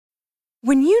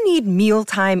When you need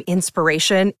mealtime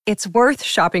inspiration, it's worth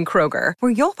shopping Kroger,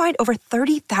 where you'll find over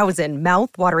 30,000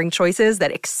 mouth-watering choices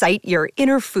that excite your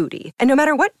inner foodie. And no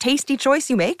matter what tasty choice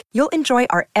you make, you'll enjoy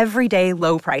our everyday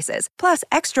low prices, plus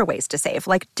extra ways to save,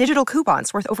 like digital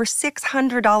coupons worth over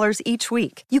 $600 each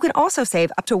week. You can also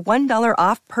save up to $1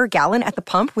 off per gallon at the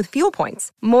pump with fuel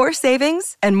points. More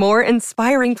savings and more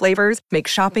inspiring flavors make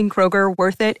shopping Kroger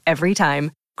worth it every time.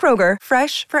 Kroger,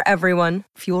 fresh for everyone.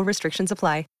 Fuel restrictions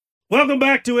apply. Welcome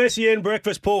back to SEN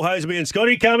Breakfast. Paul Hasleby and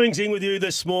Scotty Cummings in with you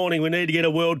this morning. We need to get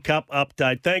a World Cup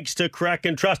update. Thanks to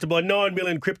Kraken, trusted by 9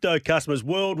 million crypto customers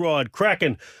worldwide.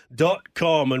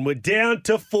 Kraken.com. And we're down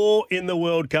to 4 in the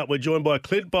World Cup. We're joined by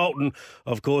Clint Bolton,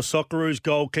 of course, Socceroos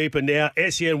goalkeeper, now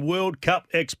SEN World Cup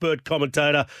expert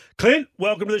commentator. Clint,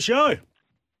 welcome to the show.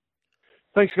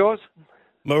 Thanks, guys.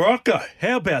 Morocco,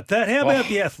 how about that? How about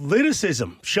the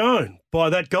athleticism shown by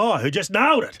that guy who just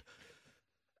nailed it?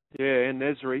 Yeah, and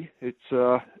Nesri, it's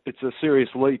a serious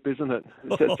leap, isn't it?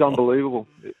 It's unbelievable.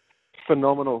 It's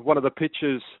phenomenal. One of the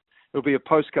pictures, it'll be a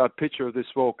postcard picture of this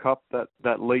World Cup,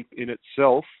 that leap in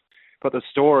itself. But the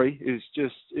story is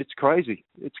just, it's crazy.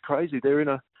 It's crazy. They're in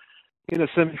a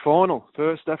semi-final.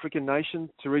 First African nation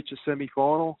to reach a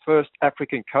semi-final. First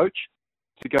African coach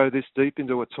to go this deep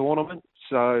into a tournament.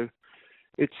 So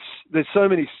there's so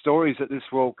many stories at this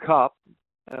World Cup.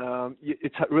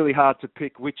 It's really hard to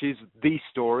pick which is the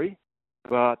story,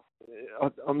 but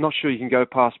I'm not sure you can go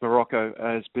past Morocco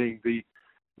as being the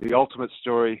ultimate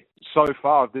story so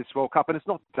far of this World Cup, and it's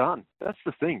not done. That's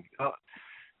the thing.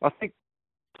 I think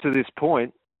to this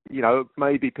point,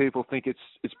 maybe people think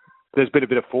there's been a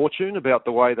bit of fortune about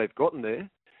the way they've gotten there,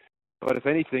 but if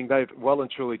anything, they've well and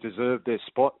truly deserved their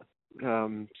spot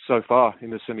so far in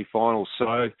the semi-finals.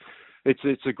 So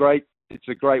it's a great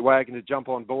wagon to jump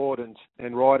on board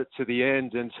and ride it to the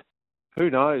end. And who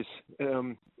knows?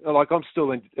 I'm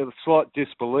still in a slight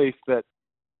disbelief that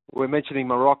we're mentioning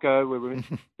Morocco. We're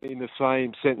in the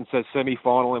same sentence as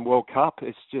semi-final and World Cup.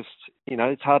 It's just,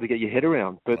 it's hard to get your head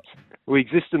around. But we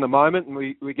exist in the moment and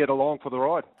we get along for the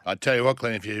ride. I tell you what,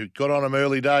 Glenn, if you got on them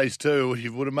early days too,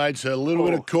 you would have made a little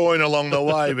bit of coin along the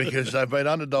way because they've been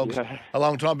underdogs a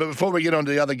long time. But before we get on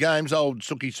to the other games, old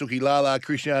Suki Lala,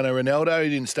 Cristiano Ronaldo, he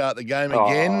didn't start the game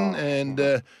again.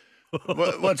 And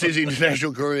what's his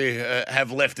international career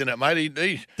have left in it, mate?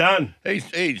 He's done.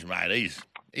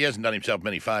 He hasn't done himself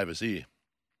many favours here.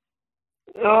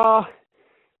 It's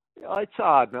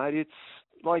hard, mate. It's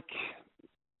like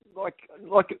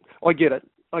I get it.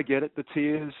 The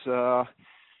tears,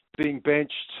 being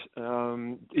benched.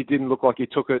 It didn't look like he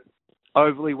took it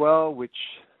overly well, which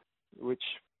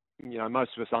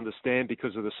most of us understand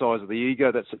because of the size of the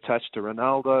ego that's attached to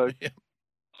Ronaldo. Yeah.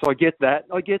 So I get that.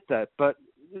 But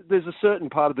there's a certain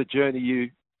part of the journey you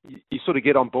sort of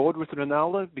get on board with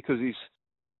Ronaldo because he's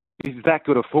that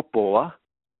good a footballer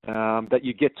that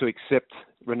you get to accept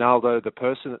Ronaldo, the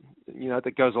person,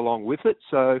 that goes along with it.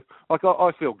 So, I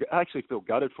actually feel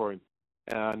gutted for him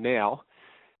now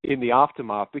in the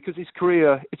aftermath because his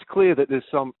career, it's clear that there's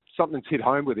something's hit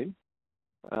home with him,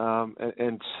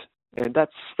 and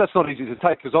that's not easy to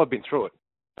take because I've been through it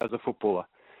as a footballer.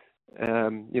 I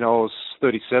was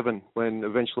 37 when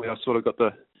eventually I sort of got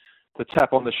the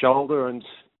tap on the shoulder, and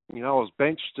I was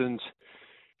benched, and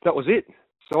that was it.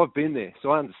 So I've been there, so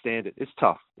I understand it. It's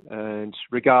tough, and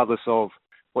regardless of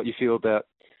what you feel about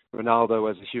Ronaldo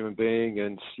as a human being,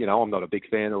 and I'm not a big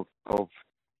fan of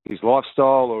his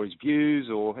lifestyle or his views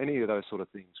or any of those sort of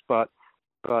things. But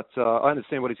I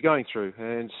understand what he's going through,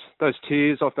 and those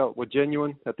tears I felt were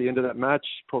genuine at the end of that match.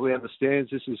 Probably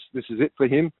understands this is it for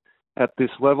him at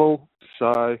this level.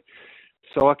 So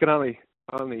I can only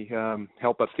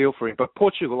help but feel for him. But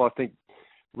Portugal, I think,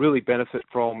 really benefit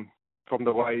from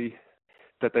the way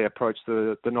that they approach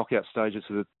the knockout stages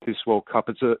of this World Cup.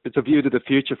 It's a view to the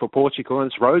future for Portugal,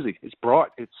 and it's rosy. It's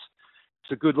bright. It's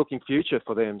a good looking future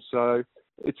for them. So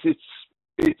it's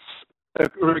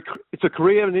a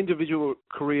career, an individual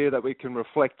career that we can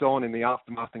reflect on in the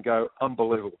aftermath and go,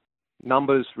 unbelievable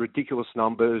numbers, ridiculous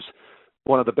numbers.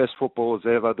 One of the best footballers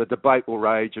ever. The debate will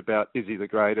rage about is he the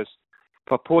greatest.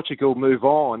 But Portugal move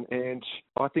on, and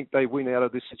I think they win out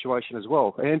of this situation as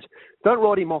well. And don't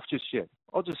write him off just yet.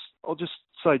 I'll just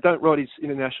say don't write his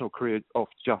international career off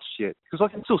just yet because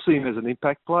I can still see him as an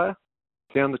impact player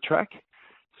down the track.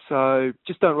 So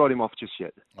just don't write him off just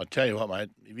yet. I tell you what, mate,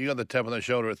 if you got the tap on the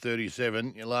shoulder at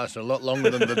 37, you're lasting a lot longer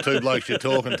than the two blokes you're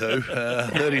talking to.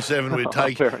 37 we'd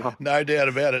take, no doubt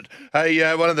about it.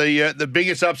 Hey, one of the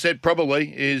biggest upset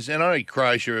probably is, and I know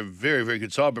Croatia are a very, very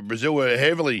good side, but Brazil were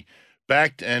heavily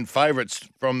backed and favourites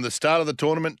from the start of the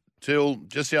tournament till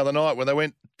just the other night when they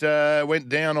went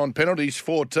down on penalties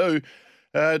 4-2.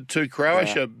 to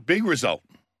Croatia. Big result.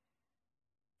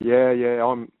 Yeah.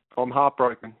 I'm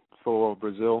heartbroken for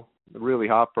Brazil. Really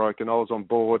heartbroken. I was on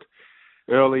board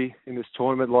early in this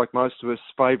tournament, like most of us,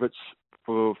 favourites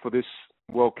for this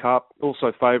World Cup.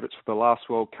 Also favourites for the last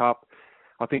World Cup.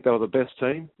 I think they were the best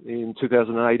team in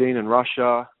 2018 in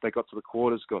Russia. They got to the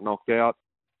quarters, got knocked out.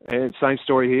 And same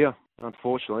story here,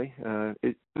 unfortunately.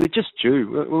 They're just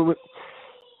due.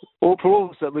 For all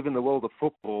of us that live in the world of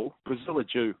football, Brazil are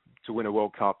due to win a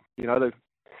World Cup. You know,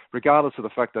 regardless of the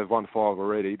fact they've won 5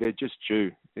 already, they're just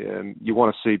due. You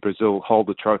want to see Brazil hold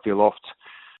the trophy aloft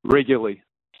regularly.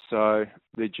 So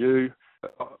they're due.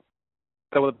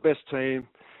 They were the best team.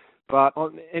 But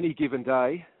on any given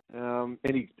day,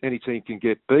 any team can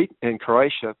get beat. And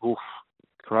Croatia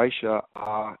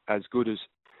are as good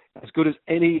as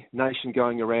any nation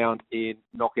going around in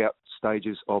knockout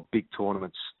stages of big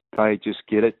tournaments. They just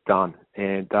get it done,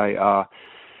 and they are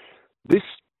this.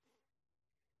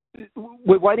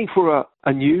 We're waiting for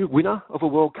a new winner of a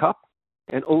World Cup,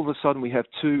 and all of a sudden we have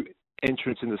 2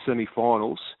 entrants in the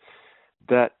semi-finals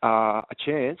that are a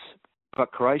chance.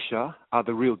 But Croatia are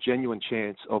the real genuine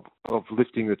chance of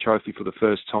lifting the trophy for the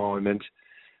first time, and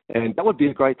that would be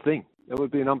a great thing. It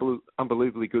would be an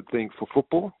unbelievably good thing for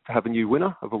football to have a new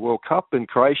winner of a World Cup, and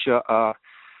Croatia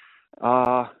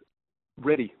are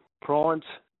ready, primed.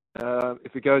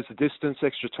 If it goes the distance,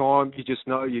 extra time, you just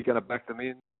know you're going to back them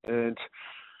in. And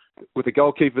with a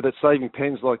goalkeeper that's saving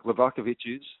pens like Livakovic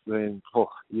is, then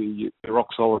you're rock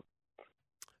solid.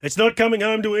 It's not coming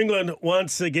home to England.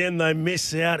 Once again, they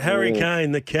miss out. Harry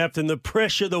Kane, the captain, the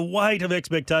pressure, the weight of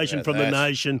expectation from the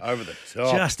nation. Over the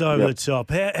top. Just over the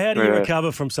top. How do you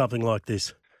recover from something like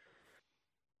this?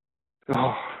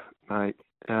 Oh, mate.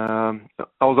 I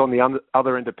was on the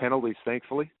other end of penalties,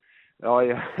 thankfully. When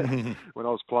I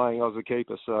was playing, I was a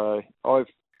keeper. So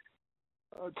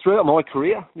throughout my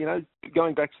career, you know,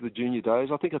 going back to the junior days,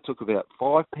 I think I took about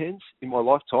 5 pens in my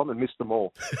lifetime and missed them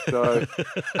all. So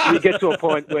you get to a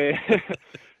point where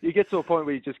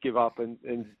you just give up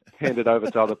and hand it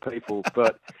over to other people.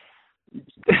 But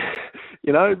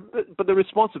you know, but the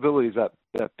responsibility is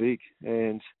that big.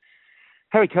 And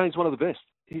Harry Kane's one of the best.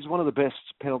 He's one of the best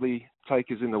penalty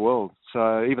takers in the world.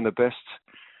 So even the best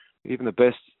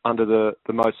under the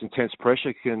most intense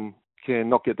pressure can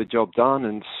not get the job done.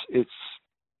 And it's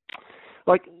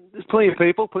like there's plenty of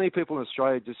people in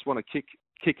Australia just want to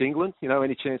kick England, you know,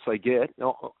 any chance they get.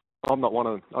 No, I'm not one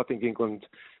of them. I think England,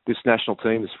 this national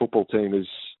team, this football team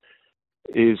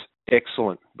is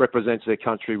excellent, represents their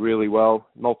country really well,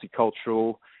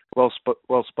 multicultural,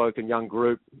 well-spoken young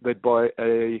group led by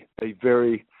a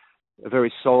very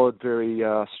solid, very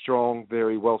strong,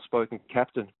 very well-spoken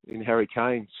captain in Harry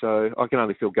Kane. So I can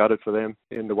only feel gutted for them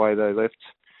in the way they left.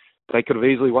 They could have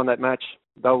easily won that match.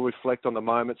 They'll reflect on the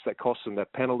moments that cost them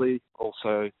that penalty,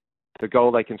 also the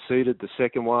goal they conceded, the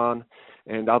second one,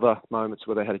 and other moments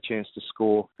where they had a chance to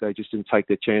score. They just didn't take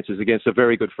their chances against a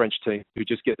very good French team who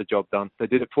just get the job done. They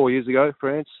did it 4 years ago,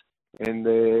 France, and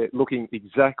they're looking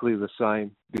exactly the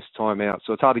same this time out.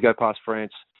 So it's hard to go past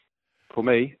France for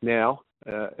me now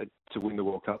to win the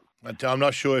World Cup. I'm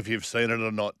not sure if you've seen it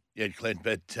or not yet, Clint,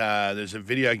 but there's a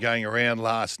video going around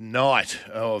last night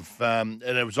of, and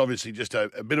it was obviously just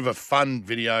a bit of a fun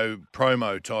video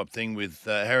promo type thing with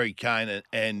Harry Kane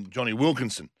and Johnny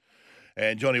Wilkinson.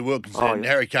 And Johnny Wilkinson,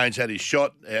 Harry Kane's had his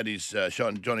shot,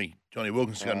 and Johnny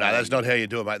Wilkinson going, no, that's not how you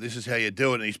do it, mate. This is how you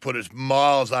do it. And he's put his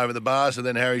miles over the bar. So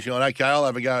then Harry's going, okay, I'll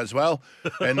have a go as well,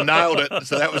 and nailed it.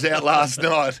 So that was out last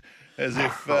night. As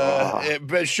if,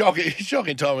 but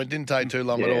shocking time. It didn't take too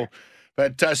long at all.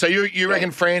 But so you reckon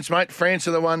France, mate? France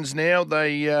are the ones now.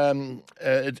 They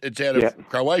it's out of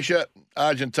Croatia,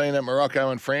 Argentina, Morocco,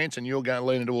 and France, and you're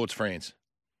leaning towards France.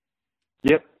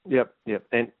 Yep.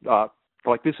 And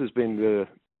like this has been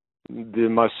the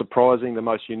most surprising, the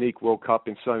most unique World Cup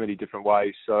in so many different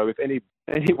ways. So if any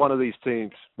one of these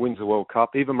teams wins the World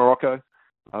Cup, even Morocco,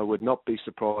 I would not be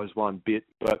surprised one bit.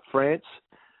 But France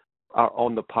are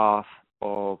on the path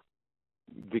of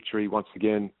victory once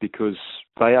again because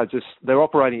they're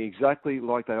operating exactly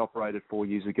like they operated 4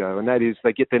 years ago, and that is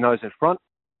they get their nose in front,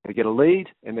 they get a lead,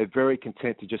 and they're very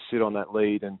content to just sit on that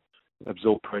lead and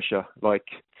absorb pressure. Like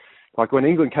when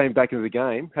England came back into the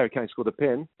game, Harry Kane scored a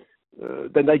pen,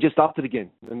 then they just upped it again,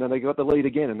 and then they got the lead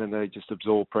again, and then they just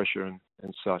absorb pressure and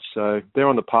such. So they're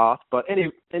on the path, but any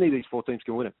of these 4 teams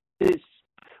can win it. It's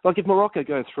like if Morocco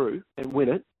go through and win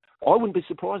it, I wouldn't be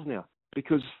surprised now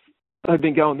because they've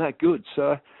been going that good.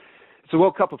 So it's a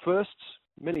World Cup of firsts,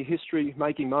 many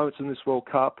history-making moments in this World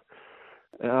Cup.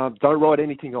 Don't write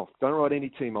anything off. Don't write any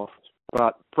team off.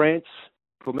 But France,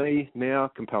 for me,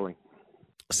 now compelling.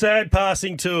 sad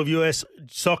passing too of US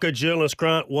soccer journalist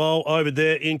Grant Wall over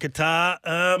there in Qatar.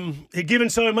 He'd given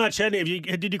so much, hadn't he?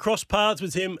 Did you cross paths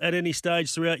with him at any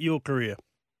stage throughout your career?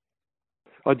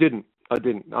 I didn't.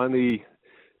 Only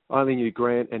knew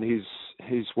Grant and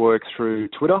his work through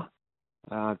Twitter.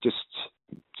 Just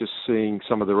seeing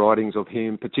some of the writings of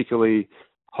him, particularly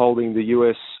holding the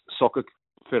US Soccer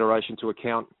Federation to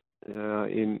account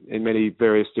in many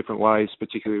various different ways,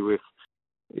 particularly with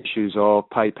issues of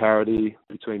pay parity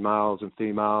between males and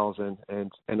females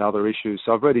and other issues.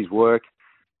 So I've read his work.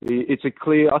 It's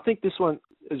I think this one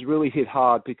has really hit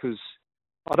hard because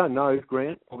I don't know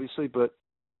Grant, obviously, but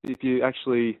if you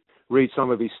actually read some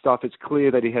of his stuff, it's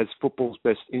clear that he has football's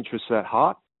best interests at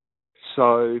heart.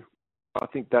 So I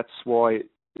think that's why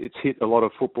it's hit a lot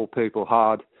of football people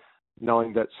hard,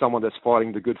 knowing that someone that's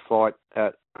fighting the good fight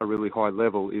at a really high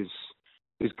level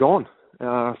is gone,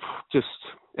 just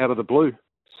out of the blue.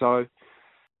 So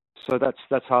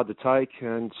that's hard to take,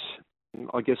 and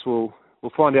I guess we'll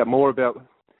find out more about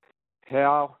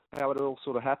how it all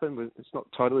sort of happened. It's not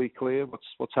totally clear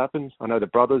what's happened. I know the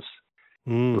brothers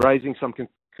raising some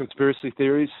conspiracy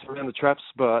theories around the traps,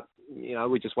 but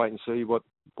we just wait and see what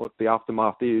the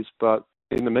aftermath is. But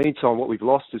in the meantime, what we've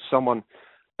lost is someone,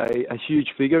 a huge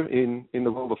figure in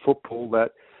the world of football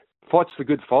that fights the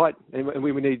good fight, and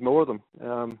we need more of them.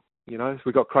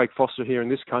 We've got Craig Foster here in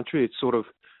this country. It's sort of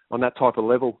on that type of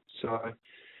level. So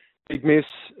big miss.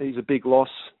 He's a big loss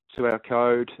to our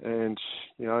code, and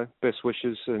best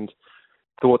wishes and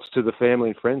thoughts to the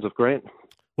family and friends of Grant.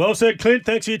 Well said, Clint.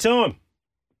 Thanks for your time.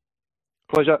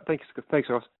 Pleasure. Thanks,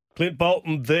 guys. Clint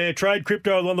Bolton there. Trade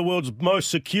crypto on one of the world's most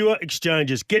secure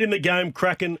exchanges. Get in the game,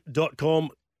 kraken.com.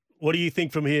 What do you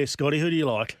think from here, Scotty? Who do you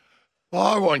like? Well,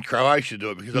 I want Croatia to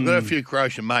do it because I've got a few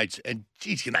Croatian mates, and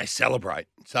geez, can they celebrate?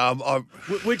 So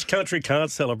which country can't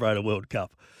celebrate a World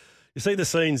Cup? You see the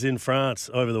scenes in France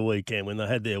over the weekend when they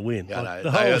had their win. Yeah,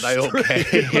 they all can.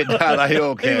 They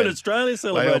all can. Even Australia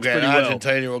celebrates pretty well.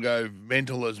 Argentina will go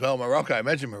mental as well. Morocco,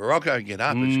 imagine Morocco get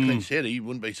up. As Clint said, he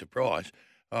wouldn't be surprised.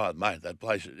 Oh, mate, that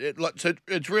place.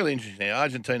 It's really interesting.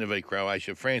 Argentina v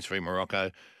Croatia, France v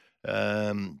Morocco.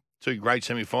 Two great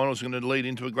semi-finals are going to lead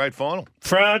into a great final.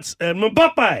 France and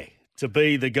Mbappe to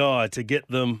be the guy to get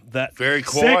them that very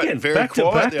quiet, second. Very back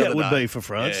quiet to back, the that would day. be for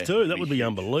France too. That would be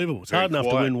unbelievable. It's hard enough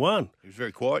to win one. He was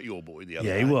very quiet, your boy, the other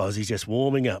day. Yeah, he was. He's just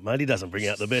warming up, mate. He doesn't bring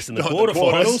out the best in the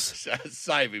quarterfinals.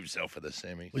 Save himself for the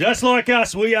semi. Just like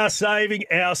us, we are saving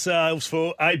ourselves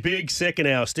for a big second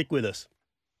hour. Stick with us.